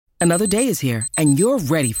Another day is here, and you're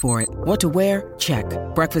ready for it. What to wear? Check.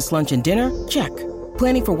 Breakfast, lunch, and dinner? Check.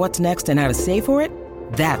 Planning for what's next and how to save for it?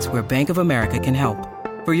 That's where Bank of America can help.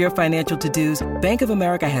 For your financial to-dos, Bank of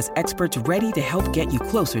America has experts ready to help get you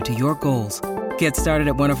closer to your goals. Get started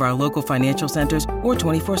at one of our local financial centers or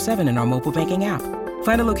 24/7 in our mobile banking app.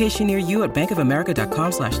 Find a location near you at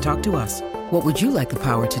bankofamerica.com/talktous. What would you like the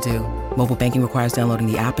power to do? Mobile banking requires downloading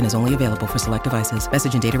the app and is only available for select devices.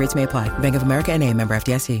 Message and data rates may apply. Bank of America N.A., member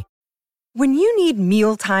FDIC. When you need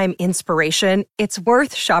mealtime inspiration, it's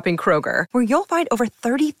worth shopping Kroger, where you'll find over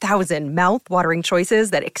 30,000 mouth-watering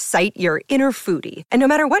choices that excite your inner foodie. And no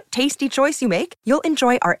matter what tasty choice you make, you'll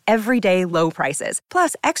enjoy our everyday low prices,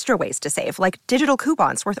 plus extra ways to save, like digital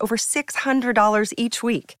coupons worth over $600 each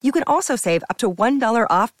week. You can also save up to $1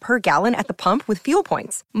 off per gallon at the pump with fuel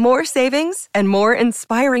points. More savings and more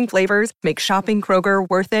inspiring flavors make shopping Kroger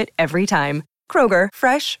worth it every time. Kroger,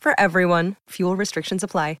 fresh for everyone. Fuel restrictions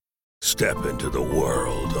apply. Step into the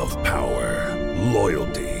world of power,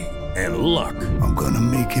 loyalty, and luck. I'm gonna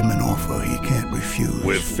make him an offer he can't refuse.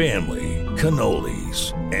 With family,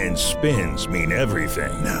 cannolis, and spins mean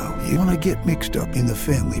everything. Now, you wanna get mixed up in the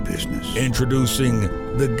family business. Introducing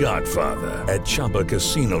The Godfather at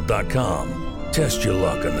ChumbaCasino.com. Test your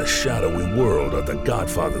luck in the shadowy world of The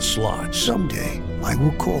Godfather slot. Someday, I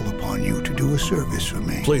will call upon you to do a service for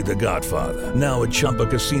me. Play The Godfather, now at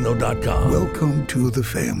ChumbaCasino.com. Welcome to the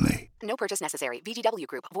family. No purchase necessary. VGW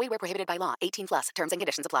Group. Void where prohibited by law. 18 plus. Terms and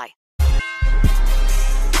conditions apply.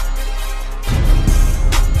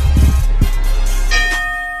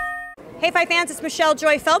 Hey, Five fans, it's Michelle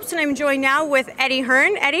Joy Phelps, and I'm joined now with Eddie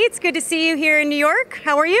Hearn. Eddie, it's good to see you here in New York.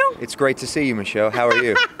 How are you? It's great to see you, Michelle. How are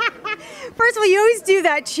you? First of all, you always do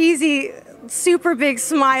that cheesy, super big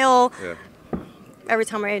smile every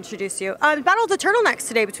time I introduce you. Battle of the turtlenecks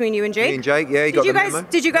today between you and Jake. Me and Jake, yeah, he got the memo.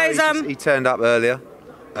 Did you guys? He turned up earlier.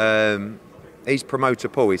 He's promoter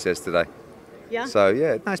Paul, he says today. Yeah. So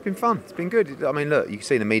yeah, no, it's been fun. It's been good. I mean, look, you can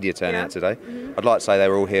see the media turnout today. Mm-hmm. I'd like to say they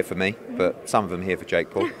were all here for me, but some of them here for Jake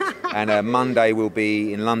Paul. And Monday we'll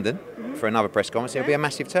be in London for another press conference. It'll be a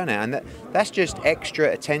massive turnout, and that's just extra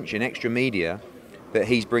attention, extra media that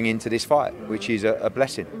he's bringing to this fight, which is a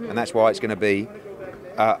blessing. And that's why it's going to be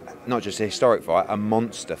not just a historic fight, a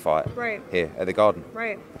monster fight here at the Garden.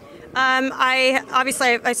 Right.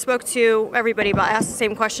 I spoke to everybody about asked the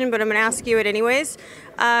same question, but I'm going to ask you it anyways.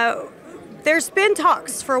 There's been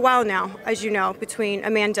talks for a while now, as you know, between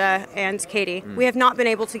Amanda and Katie. We have not been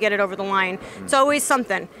able to get it over the line. It's always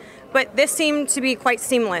something, but this seemed to be quite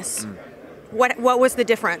seamless. What was the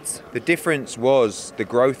difference? The difference was the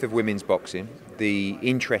growth of women's boxing, the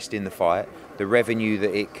interest in the fight, the revenue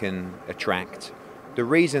that it can attract. The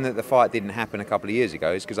reason that the fight didn't happen a couple of years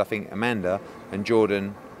ago is because I think Amanda and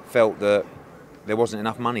Jordan felt that there wasn't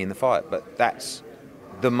enough money in the fight, but that's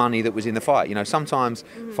the money that was in the fight. You know, sometimes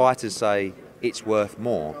fighters say it's worth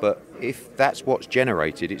more, but if that's what's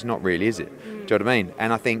generated, it's not really, is it? Do you know what I mean?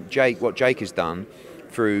 And I think what Jake has done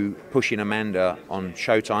through pushing Amanda on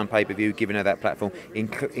Showtime pay-per-view, giving her that platform,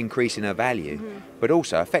 increasing her value, but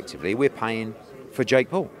also effectively we're paying for Jake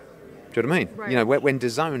Paul. Do you know what I mean? Right. You know, when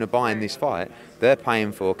DAZN are buying this fight, they're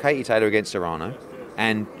paying for Katie Taylor against Serrano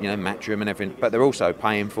and, you know, Matchroom and everything, but they're also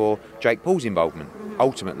paying for Jake Paul's involvement,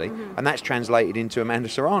 ultimately, and that's translated into Amanda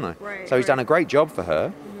Serrano. So he's done a great job for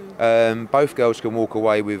her. Both girls can walk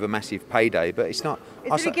away with a massive payday, but it's not...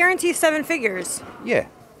 Is it a guarantee 7 figures? Yeah,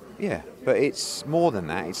 but it's more than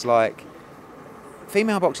that. It's like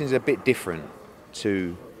female boxing is a bit different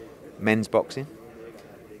to men's boxing.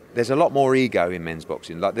 There's a lot more ego in men's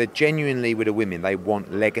boxing. Like, they're genuinely, with the women, they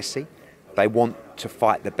want legacy. They want to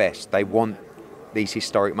fight the best. They want these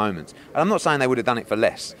historic moments. And I'm not saying they would have done it for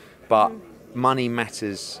less, but money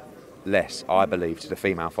matters less, I believe, to the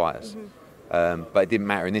female fighters. But it didn't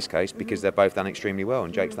matter in this case because they've both done extremely well,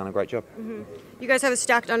 and Jake's done a great job. You guys have a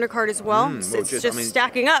stacked undercard as well. It's just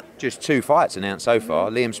stacking up. Just 2 fights announced so far.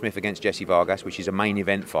 Liam Smith against Jesse Vargas, which is a main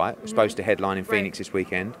event fight. We're supposed to headline in Phoenix this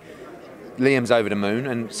weekend. Liam's over the moon,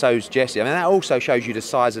 and so's Jesse. I mean, that also shows you the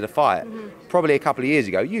size of the fight. Probably a couple of years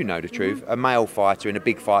ago, you know the truth, a male fighter in a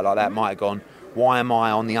big fight like that might have gone, why am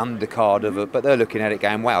I on the undercard of it? But they're looking at it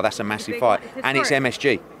going, wow, that's a massive fight. And it's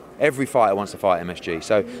MSG. Every fighter wants to fight MSG.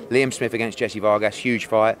 So Liam Smith against Jesse Vargas, huge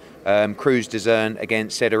fight. Cruz DAZN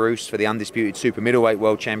against Cederroos for the undisputed super middleweight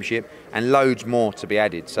world championship, and loads more to be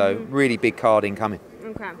added. So really big card incoming.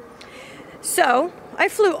 Okay. So I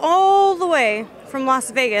flew all the way from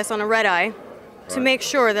Las Vegas on a red eye to make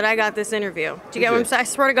sure that I got this interview. Do you get what I'm saying? I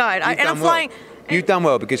swear to God. I'm flying. You've done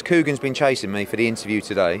well, because Coogan's been chasing me for the interview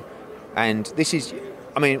today. And this is,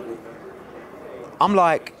 I mean, I'm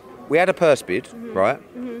like we had a purse bid, right?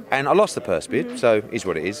 And I lost the purse bid, so is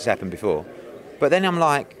what it is. It's happened before. But then I'm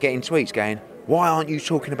like getting tweets going, why aren't you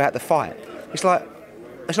talking about the fight? It's like,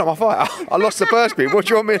 it's not my fight. I lost the purse bid. What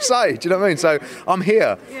do you want me to say? Do you know what I mean? So I'm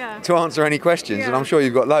here to answer any questions, and I'm sure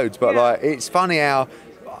you've got loads. But like, it's funny how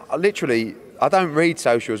I don't read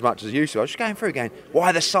social as much as I used to. I was just going through going,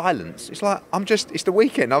 why the silence? It's like, it's the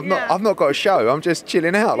weekend. I've not got a show. I'm just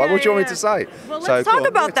chilling out. Like, what do you want me to say? Well, let's talk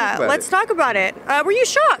about that. Let's talk about it. Were you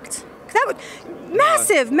shocked? That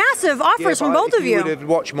was massive offers from both of you. If you would have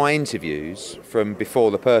watched my interviews from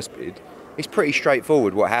before the purse bid, it's pretty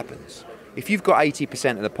straightforward what happens. If you've got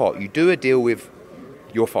 80% of the pot, you do a deal with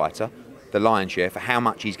your fighter, the lion's share, for how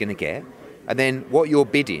much he's going to get, and then what you're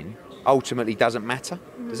bidding ultimately doesn't matter.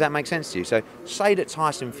 Does that make sense to you? So say that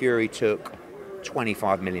Tyson Fury took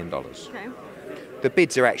 $25 million. Okay. The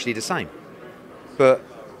bids are actually the same. But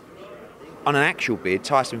on an actual bid,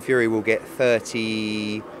 Tyson Fury will get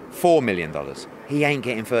 $34 million. He ain't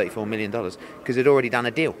getting $34 million because they'd already done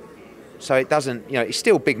a deal. So it doesn't, it's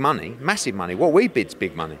still big money, massive money. What we bid's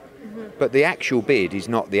big money. But the actual bid is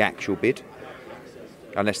not the actual bid.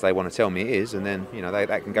 Unless they want to tell me it is, and then,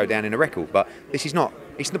 that can go down in a record. But this is not,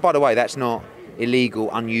 by the way, that's not illegal,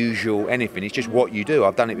 unusual, anything. It's just what you do.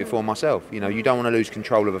 I've done it before myself. You don't want to lose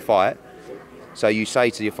control of a fight. So you say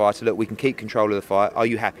to your fighter, look, we can keep control of the fight. Are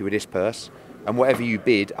you happy with this purse? And whatever you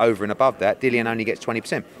bid over and above that, Dillian only gets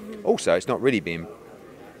 20%. Also, it's not really being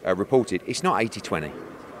reported. It's not 80-20.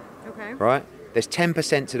 Okay. Right? There's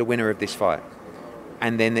 10% to the winner of this fight.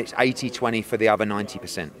 And then it's 80-20 for the other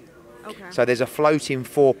 90%. Okay. So there's a floating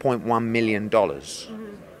 $4.1 million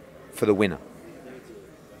for the winner.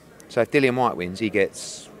 So if Dillian Whyte wins, he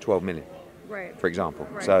gets 12 million, right, for example.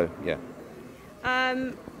 Right. So, yeah.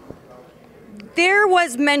 There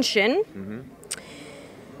was mention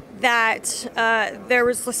that there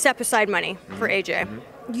was step-aside money for AJ.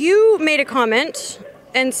 You made a comment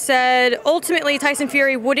and said, ultimately, Tyson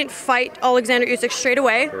Fury wouldn't fight Alexander Usyk straight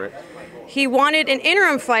away. Correct. He wanted an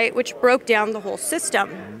interim fight, which broke down the whole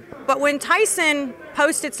system. But when Tyson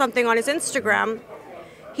posted something on his Instagram,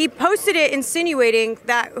 he posted it insinuating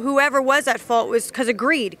that whoever was at fault was because of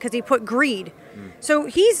greed, because he put greed. So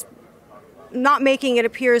he's not making it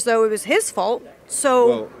appear as though it was his fault.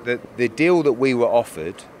 So the deal that we were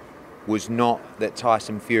offered was not that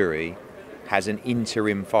Tyson Fury has an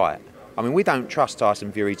interim fight. I mean, we don't trust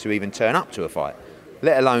Tyson Fury to even turn up to a fight,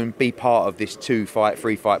 let alone be part of this 2-fight,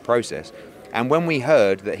 3-fight process. And when we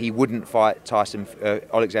heard that he wouldn't fight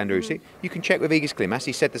Alexander Usyk, you can check with Egis Klimas.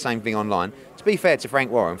 He said the same thing online. To be fair to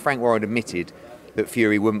Frank Warren admitted that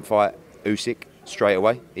Fury wouldn't fight Usyk straight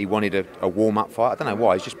away. He wanted a warm-up fight. I don't know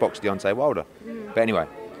why. He's just boxed Deontay Wilder. But anyway.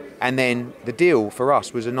 And then the deal for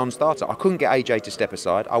us was a non-starter. I couldn't get AJ to step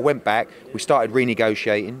aside. I went back. We started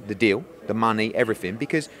renegotiating the deal, the money, everything,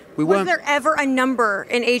 because we weren't... Was there ever a number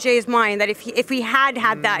in AJ's mind that if he had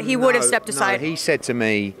that, he would have stepped aside? No, he said to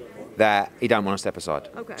me that he don't want to step aside.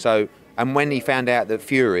 Okay. So, and when he found out that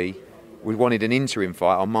Fury wanted an interim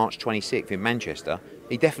fight on March 26th in Manchester,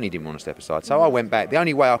 he definitely didn't want to step aside. So I went back. The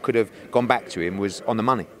only way I could have gone back to him was on the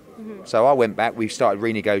money. So I went back, we started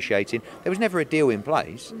renegotiating. There was never a deal in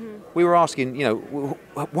place. We were asking,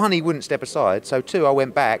 one, he wouldn't step aside. So two, I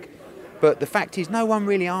went back. But the fact is, no one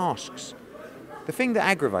really asks. The thing that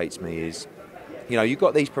aggravates me is, you've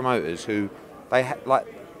got these promoters who,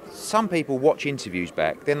 some people watch interviews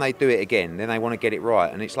back, then they do it again, then they want to get it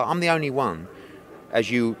right. And it's like, I'm the only one,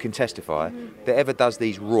 as you can testify, that ever does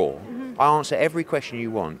these raw. I answer every question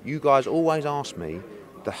you want. You guys always ask me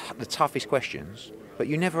the toughest questions, but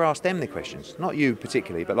you never ask them the questions. Not you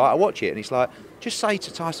particularly, but I watch it and it's like, just say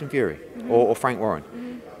to Tyson Fury or Frank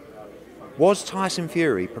Warren, was Tyson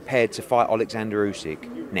Fury prepared to fight Alexander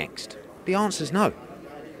Usyk next? The answer's no.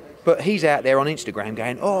 But he's out there on Instagram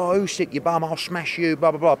going, oh, Usyk, you bum, I'll smash you,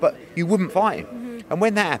 blah, blah, blah. But you wouldn't fight him. And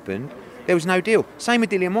when that happened, there was no deal. Same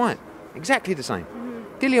with Dillian Whyte. Exactly the same.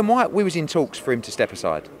 Dillian Whyte, we was in talks for him to step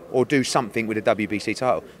aside or do something with a WBC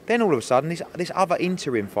title. Then all of a sudden, this other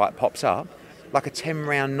interim fight pops up, like a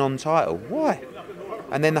 10-round non-title. Why?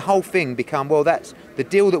 And then the whole thing become, well, that's the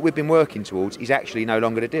deal that we've been working towards is actually no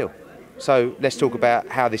longer the deal. So let's talk about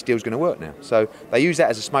how this deal's going to work now. So they use that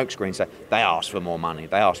as a smokescreen. So they asked for more money.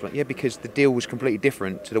 Yeah, because the deal was completely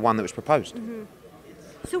different to the one that was proposed.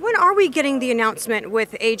 So when are we getting the announcement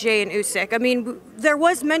with AJ and Usyk? I mean, there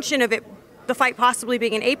was mention of the fight possibly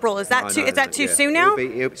being in April. Is that too soon now?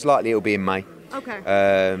 It's likely it'll be in May.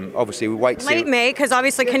 Okay. Obviously, we wait to see. Late May, because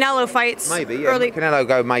obviously Canelo fights early. Canelo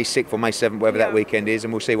go May 6th or May 7th, whatever that weekend is,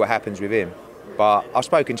 and we'll see what happens with him. But I've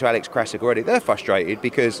spoken to Alex Krasik already. They're frustrated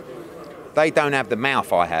because they don't have the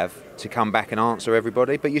mouth I have to come back and answer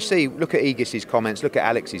everybody. But you see, look at Igis's comments, look at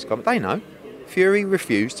Alex's comments. They know Fury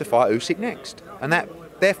refused to fight Usyk next, and that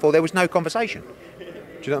therefore there was no conversation. Do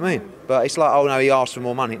you know what I mean? But it's like, oh no, he asked for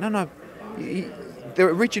more money. No. The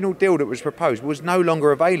original deal that was proposed was no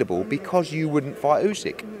longer available because you wouldn't fight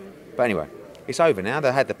Usyk. But anyway, it's over now.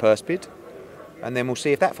 They had the purse bid, and then we'll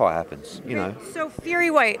see if that fight happens. You know. So Fury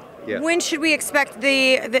White. Yeah. When should we expect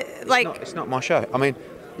the like? It's not my show. I mean,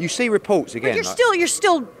 you see reports again. But you're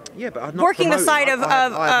still. Yeah, but I'm not working the promoting. side of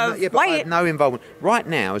but White. I have no involvement right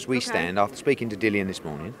now as we stand after speaking to Dillian this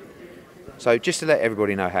morning. So just to let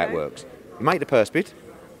everybody know how it works, you make the purse bid.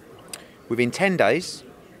 Within 10 days,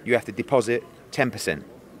 you have to deposit 10%.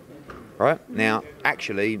 Right now,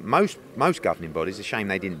 actually, most governing bodies, a shame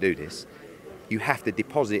they didn't do this. You have to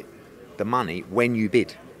deposit the money when you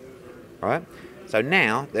bid. Right. So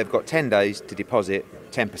now they've got 10 days to deposit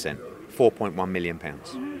 10%, £4.1 million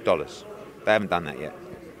dollars. They haven't done that yet.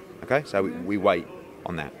 Okay, so we wait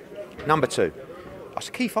on that. Number two,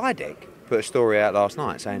 Keith Idec put a story out last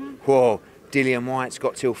night saying, whoa, Dillian Whyte's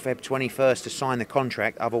got till Feb 21st to sign the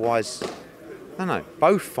contract, otherwise... No,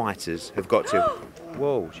 both fighters have got to...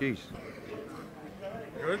 Whoa, jeez.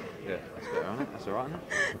 Good? Yeah, that's better, isn't it? That's all right, isn't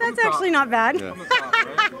it? That's actually not bad. Yeah.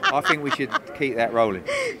 I think we should keep that rolling.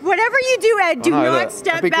 Whatever you do, Ed, do not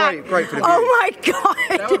step back. Great for the views. Oh my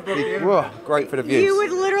God. Whoa, great for the views. You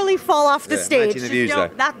would literally fall off the stage. Imagine the views, though.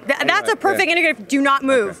 That's a perfect indicator. Do not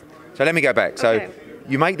move. Okay. So let me go back. So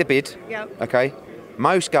you make the bid. Yep. Okay.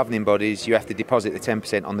 Most governing bodies, you have to deposit the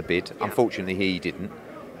 10% on the bid. Yep. Unfortunately, he didn't.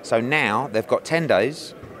 So now they've got 10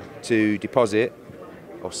 days to deposit,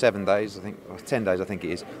 or 7 days, I think, or 10 days, I think it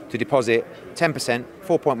is, to deposit 10%,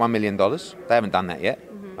 $4.1 million. They haven't done that yet.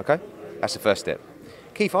 Okay. That's the first step.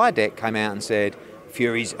 Keith Idec came out and said,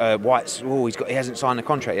 Fury's White's, he hasn't signed a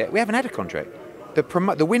contract yet. We haven't had a contract.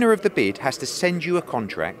 The winner of the bid has to send you a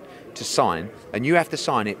contract to sign, and you have to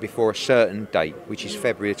sign it before a certain date, which is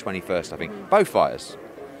February 21st, I think. Both fighters.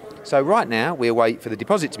 So right now, we await for the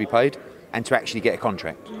deposit to be paid and to actually get a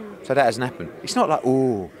contract. So that hasn't happened. It's not like,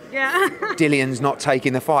 Dillian's not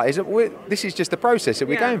taking the fight. This is just the process that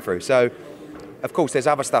we're going through. So, of course, there's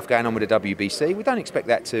other stuff going on with the WBC. We don't expect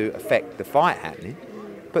that to affect the fight happening.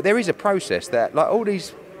 But there is a process that, like all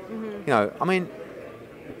these, I mean,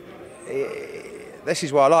 this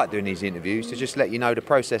is why I like doing these interviews, to just let you know the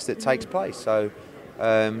process that takes place. So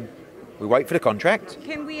we wait for the contract.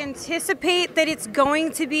 Can we anticipate that it's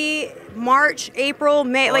going to be March, April,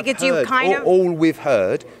 May? All we've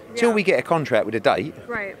heard, till we get a contract with a date,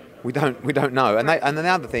 right? We don't know. And and the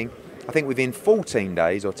other thing, I think within 14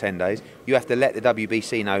 days or 10 days, you have to let the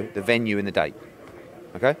WBC know the venue and the date.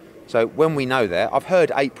 Okay? So when we know that, I've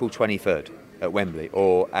heard April 23rd at Wembley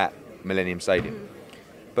or at Millennium Stadium.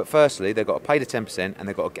 But firstly, they've got to pay the 10% and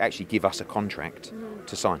they've got to actually give us a contract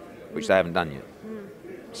to sign, which they haven't done yet.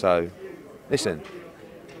 So, listen,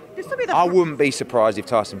 I wouldn't be surprised if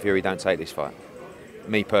Tyson Fury don't take this fight.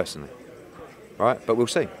 Me personally. Right? But we'll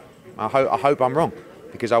see. I hope I'm wrong,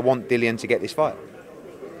 because I want Dillian to get this fight.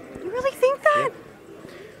 You really think that?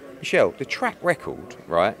 Yeah. Michelle, the track record,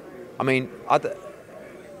 right? I mean,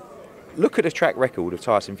 look at the track record of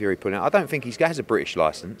Tyson Fury putting out. I don't think he has a British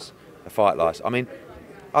licence, a fight licence. I mean,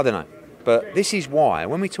 I don't know. But this is why,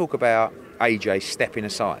 when we talk about AJ stepping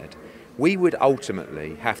aside, we would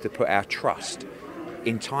ultimately have to put our trust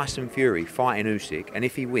in Tyson Fury fighting Usyk, and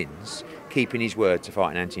if he wins, keeping his word to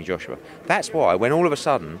fighting Anthony Joshua. That's why when all of a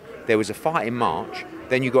sudden there was a fight in March,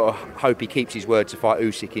 then you've got to hope he keeps his word to fight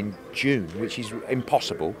Usyk in June, which is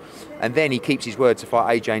impossible, and then he keeps his word to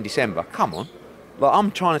fight AJ in December. Come on. Like, I'm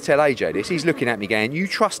trying to tell AJ this. He's looking at me going, you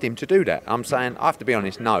trust him to do that? I'm saying, I have to be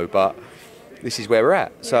honest, no, but this is where we're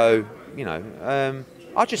at. So,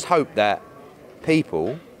 I just hope that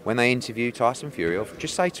people, when they interview Tyson Fury,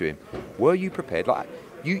 just say to him, were you prepared? Like,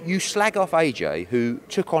 you slag off AJ, who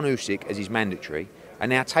took on Usyk as his mandatory, and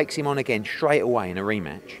now takes him on again straight away in a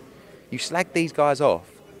rematch. You slag these guys off,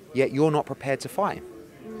 yet you're not prepared to fight him.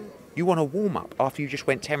 You want to warm up after you just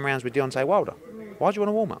went 10 rounds with Deontay Wilder. Why do you want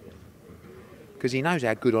to warm up? Because he knows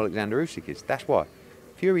how good Alexander Usyk is. That's why.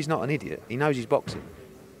 Fury's not an idiot. He knows he's boxing.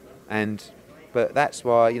 But that's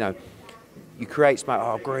why, you create smoke.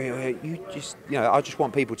 Oh, great. I just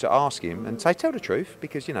want people to ask him and say, tell the truth,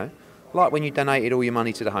 because, like when you donated all your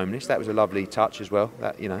money to the homeless, that was a lovely touch as well.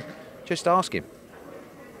 That, just ask him.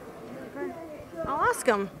 Okay. I'll ask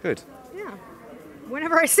him. Good. Yeah.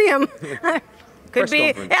 Whenever I see him. Could Press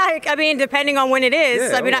be. conference. Yeah, I mean, depending on when it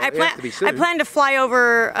is. Yeah, I mean, well, I plan to fly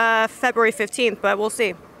over February 15th, but we'll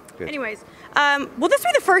see. Good. Anyways, will this be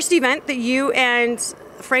the first event that you and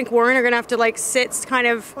Frank Warren are going to have to like sit kind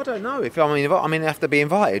of. I don't know. I have to be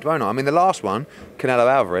invited, won't I? I mean, the last one, Canelo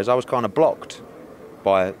Alvarez, I was kind of blocked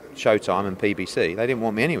by Showtime and PBC. They didn't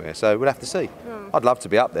want me anywhere, so we'll have to see. I'd love to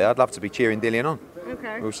be up there. I'd love to be cheering Dillian on.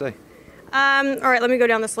 Okay. We'll see. All right, let me go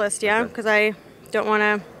down this list, yeah, because I don't want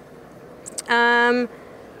to.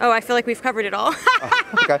 I feel like we've covered it all.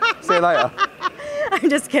 Okay. See you later. I'm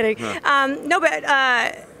just kidding. No. But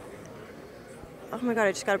oh my God,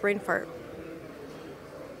 I just got a brain fart.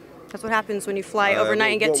 That's what happens when you fly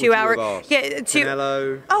overnight and get 2 hours.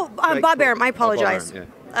 Canelo. Bob Arum. I apologize. Bob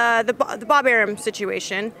Arum, The Bob Arum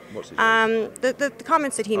situation. What situation? The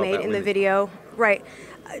comments that he made in the winning. video. Right.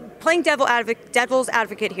 Playing devil's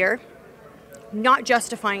advocate here. Not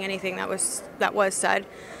justifying anything that was said.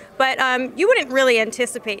 But you wouldn't really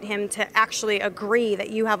anticipate him to actually agree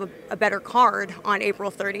that you have a better card on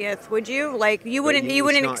April 30th, would you? Like you wouldn't.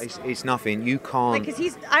 It's nothing. You can't. Like,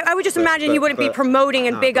 because I would just imagine you wouldn't be promoting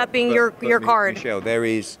and upping your card. Michelle, there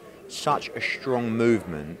is such a strong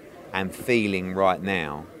movement and feeling right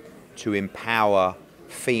now to empower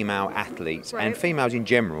female athletes and females in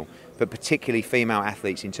general, but particularly female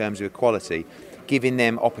athletes in terms of equality, giving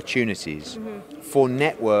them opportunities for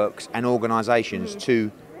networks and organisations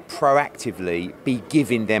to proactively be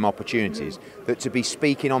giving them opportunities, that to be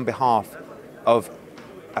speaking on behalf of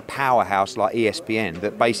a powerhouse like ESPN,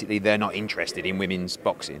 that basically they're not interested in women's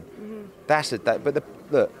boxing. But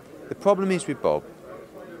the problem is with Bob,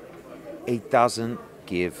 he doesn't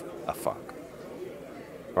give a fuck.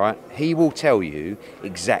 Right? He will tell you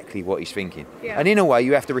exactly what he's thinking. Yeah. And in a way,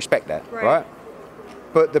 you have to respect that, right?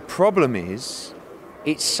 But the problem is,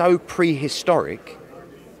 it's so prehistoric,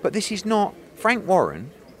 but this is not... Frank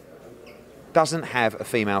Warren doesn't have a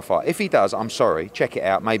female fight. If he does, I'm sorry, check it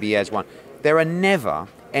out, maybe he has one. There are never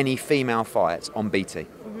any female fights on BT,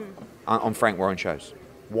 on Frank Warren shows.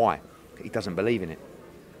 Why? He doesn't believe in it.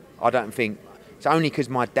 I don't think... It's only because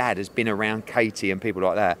my dad has been around Katie and people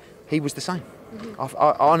like that. He was the same.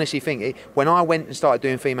 I honestly think, when I went and started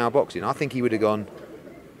doing female boxing, I think he would have gone,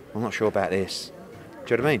 I'm not sure about this.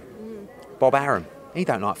 Do you know what I mean? Bob Arum, he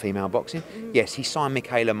don't like female boxing. Yes, he signed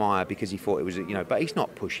Michaela Meyer because he thought it was, but he's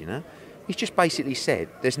not pushing her. He's just basically said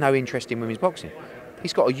there's no interest in women's boxing.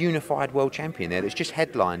 He's got a unified world champion there that's just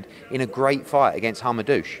headlined in a great fight against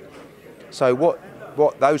Hamadouche. So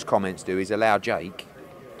what those comments do is allow Jake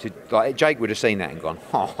to, like, Jake would have seen that and gone,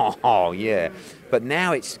 oh yeah. But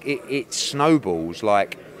now it snowballs.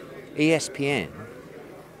 Like ESPN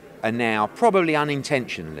are now probably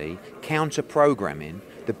unintentionally counter-programming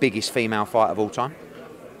the biggest female fight of all time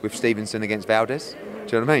with Stevenson against Valdez.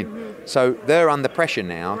 Do you know what I mean? So they're under pressure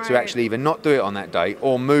now to actually either not do it on that day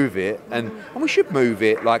or move it, and we should move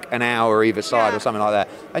it like an hour either side or something like that.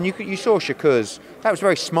 And you saw Shakur's, that was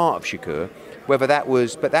very smart of Shakur, whether that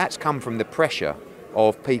was, but that's come from the pressure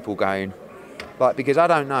of people going, like, because I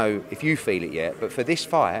don't know if you feel it yet, but for this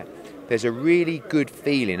fight, there's a really good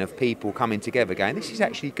feeling of people coming together going, this is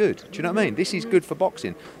actually good. Do you know what I mean? This is good for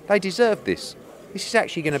boxing. They deserve this. This is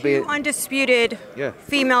actually going to be undisputed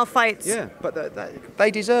female fights. Yeah, but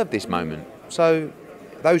they deserve this moment. So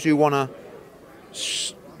those who want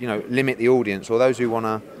to, limit the audience, or those who want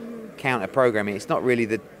to counter programming, it's not really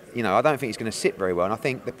I don't think it's going to sit very well. And I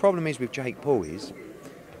think the problem is with Jake Paul is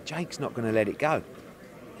Jake's not going to let it go.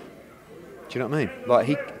 Do you know what I mean?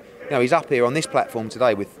 Like he's up here on this platform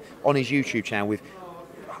today on his YouTube channel with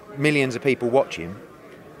millions of people watching,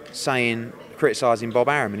 criticising Bob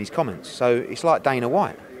Arum in his comments. So it's like Dana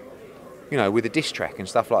White, with a diss track and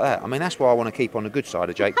stuff like that. I mean, that's why I want to keep on the good side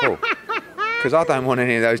of Jake Paul, because I don't want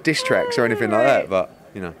any of those diss tracks or anything like that. But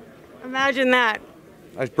imagine that.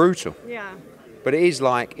 That's brutal. Yeah. But it's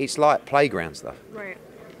like playground stuff. Right.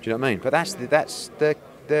 Do you know what I mean? But that's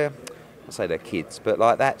the I say they're kids, but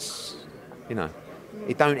like that's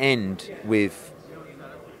it don't end with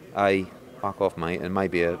a fuck off, mate, and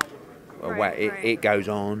maybe it goes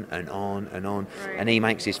on and on and on. Right. And he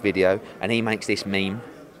makes this video and he makes this meme.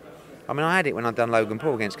 I mean, I had it when I'd done Logan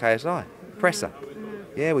Paul against KSI. Presser.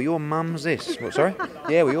 Yeah, well, your mum's this. What, sorry?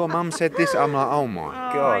 Yeah, well, your mum said this. I'm like, oh my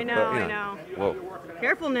God. I know. Whoa.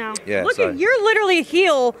 Careful now. Yeah, look at your literally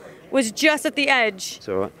heel was just at the edge. It's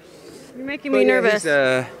all right. You're making me nervous.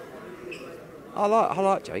 I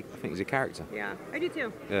like Jake. I think he's a character. Yeah, I do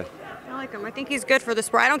too. Yeah. I like him. I think he's good for the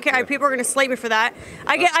sport. I don't care. Yeah. People are going to slate me for that.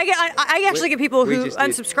 I actually get people who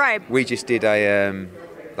unsubscribe. We just did a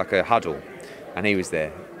huddle, and he was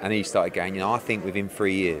there, and he started going, I think within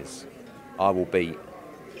 3 years, I will beat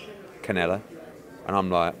Canelo, and I'm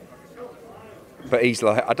like, but he's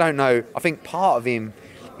like, I don't know. I think part of him,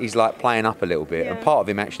 he's like playing up a little bit, and part of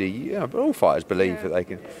him actually, but all fighters believe that they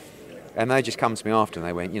can. And they just come to me after, and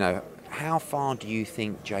they went, how far do you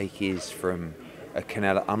think Jake is from a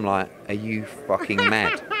Canelo? I'm like, are you fucking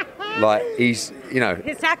mad? Like, he's,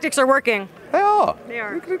 His tactics are working. They are. They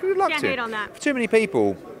are. Good luck Can't to hate him. on that. Too many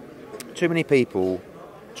people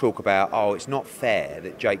talk about, it's not fair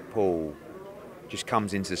that Jake Paul just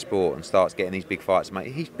comes into the sport and starts getting these big fights.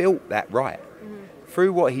 Mate, he's built that right.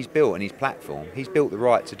 Through what he's built and his platform, he's built the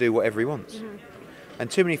right to do whatever he wants. And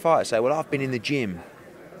too many fighters say, well, I've been in the gym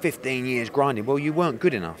 15 years grinding. Well, you weren't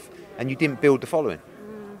good enough and you didn't build the following.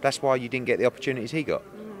 That's why you didn't get the opportunities he got.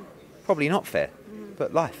 Probably not fair,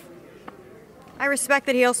 but life. I respect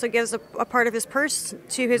that he also gives a part of his purse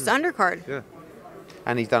to his undercard. Yeah.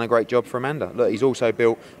 And he's done a great job for Amanda. Look, he's also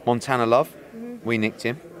built Montana Love. We nicked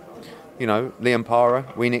him. Liam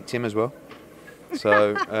Parra, we nicked him as well.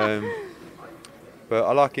 So, but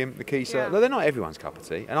I like him, the Kisa. Yeah. Look, they're not everyone's cup of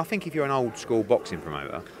tea. And I think if you're an old school boxing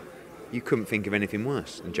promoter, you couldn't think of anything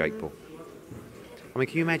worse than Jake Paul. I mean,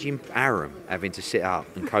 can you imagine Arum having to sit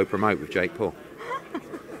up and co-promote with Jake Paul?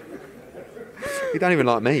 You don't even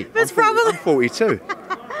like me. That's I'm 42.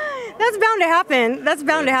 That's bound to happen. That's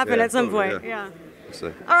bound to happen at some probably, point. Yeah.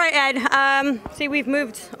 So. All right, Ed. See, we've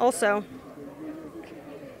moved also.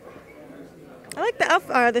 I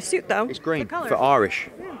like the suit though. It's green The color. for Irish.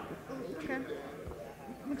 Yeah. Okay.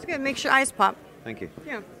 Looks good. Makes your eyes pop. Thank you.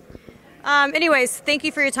 Yeah. Anyways, thank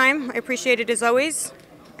you for your time. I appreciate it as always.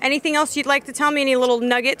 Anything else you'd like to tell me? Any little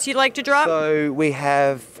nuggets you'd like to drop? So we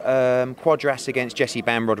have Quadras against Jesse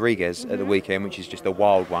Bam Rodriguez at the weekend, which is just a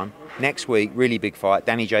wild one. Next week, really big fight,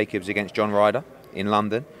 Danny Jacobs against John Ryder in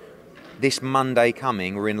London. This Monday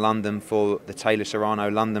coming, we're in London for the Taylor Serrano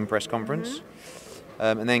London press conference.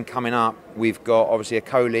 And then coming up, we've got obviously a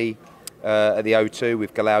Coley at the O2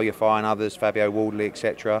 with Galal Yafai and others, Fabio Wardley,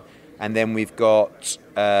 etc. And then we've got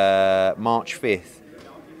March 5th,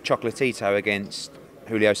 Chocolatito against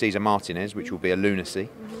Julio Cesar Martinez, which will be a lunacy.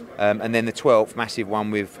 And then the 12th, massive one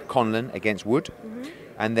with Conlon against Wood.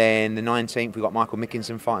 And then the 19th, we've got Michael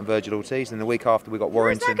Mickinson fighting Virgil Ortiz. And the week after, we've got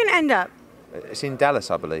Warrington. Where's that going to end up? It's in Dallas,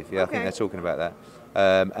 I believe. Yeah, I think they're talking about that.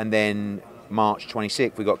 And then March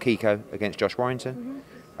 26th, we've got Kiko against Josh Warrington.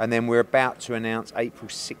 And then we're about to announce April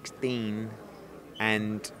 16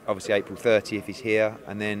 and obviously April 30 if he's here.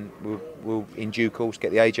 And then we'll in due course,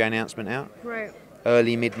 get the AJ announcement out. Right.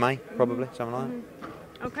 Early, mid-May, probably, something like that.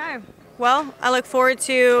 Okay. Well, I look forward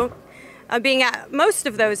to being at most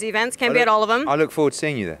of those events. Can't be at all of them. I look forward to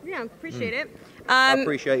seeing you there. Yeah, appreciate it. I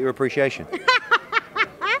appreciate your appreciation.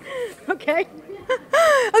 Okay.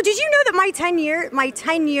 Oh, did you know that my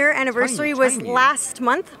 10-year anniversary was 10 year? last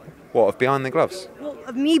month? What, of Behind the Gloves? Well,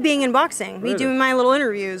 of me being in boxing, me Really? doing my little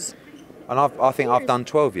interviews. And I think I've done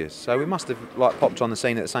 12 years, so we must have popped on the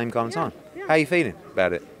scene at the same kind of time. yeah. How are you feeling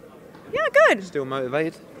about it? Yeah, good. Still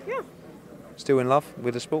motivated? Yeah. Still in love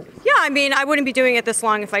with the sport? Yeah, I mean, I wouldn't be doing it this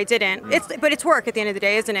long if I didn't. But it's work at the end of the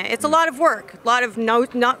day, isn't it? It's a lot of work, a lot of no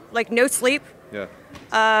sleep, Yeah.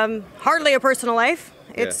 hardly a personal life.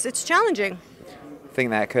 Yeah. It's challenging. I think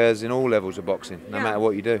that occurs in all levels of boxing, no Yeah. matter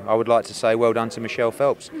what you do. I would like to say well done to Michelle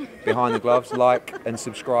Phelps. Behind the Gloves, like and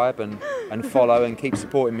subscribe and follow and keep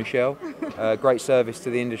supporting Michelle. Great service to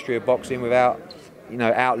the industry of boxing. Without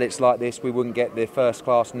outlets like this, we wouldn't get the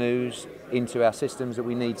first-class news into our systems that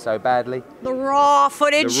we need so badly. The raw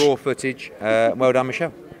footage. The raw footage. Well done,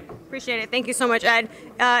 Michelle. Appreciate it. Thank you so much, Ed.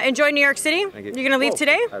 Enjoy New York City. Thank you. You're going to leave Oh,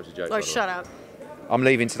 today? that was a joke, Oh, by the shut up. I'm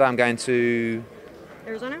leaving today. I'm going to,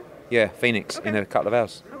 Arizona? Phoenix in Okay. a couple of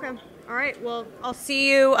hours. Okay. All right. Well, I'll see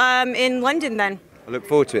you in London then. I look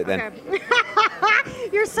forward to it then. Okay.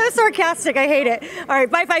 You're so sarcastic. I hate it. All right.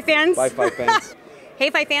 Bye, Fight fans. Bye, Fight fans. Hey,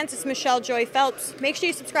 Fight fans. It's Michelle Joy Phelps. Make sure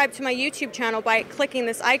you subscribe to my YouTube channel by clicking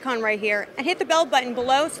this icon right here and hit the bell button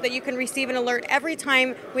below so that you can receive an alert every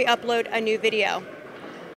time we upload a new video.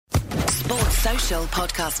 Sports Social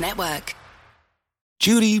Podcast Network.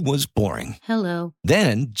 Judy was boring. Hello.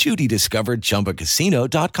 Then Judy discovered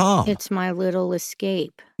ChumbaCasino.com. It's my little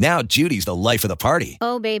escape. Now Judy's the life of the party.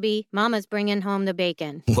 Oh, baby, mama's bringing home the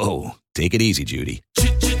bacon. Whoa, take it easy, Judy.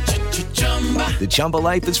 The Chumba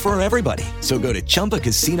life is for everybody. So go to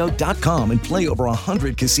ChumbaCasino.com and play over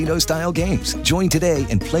 100 casino-style games. Join today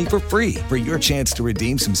and play for free for your chance to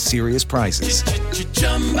redeem some serious prizes.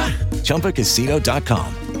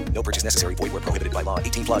 ChumbaCasino.com. No purchase necessary. Void where prohibited by law.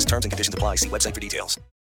 18+ terms and conditions apply. See website for details.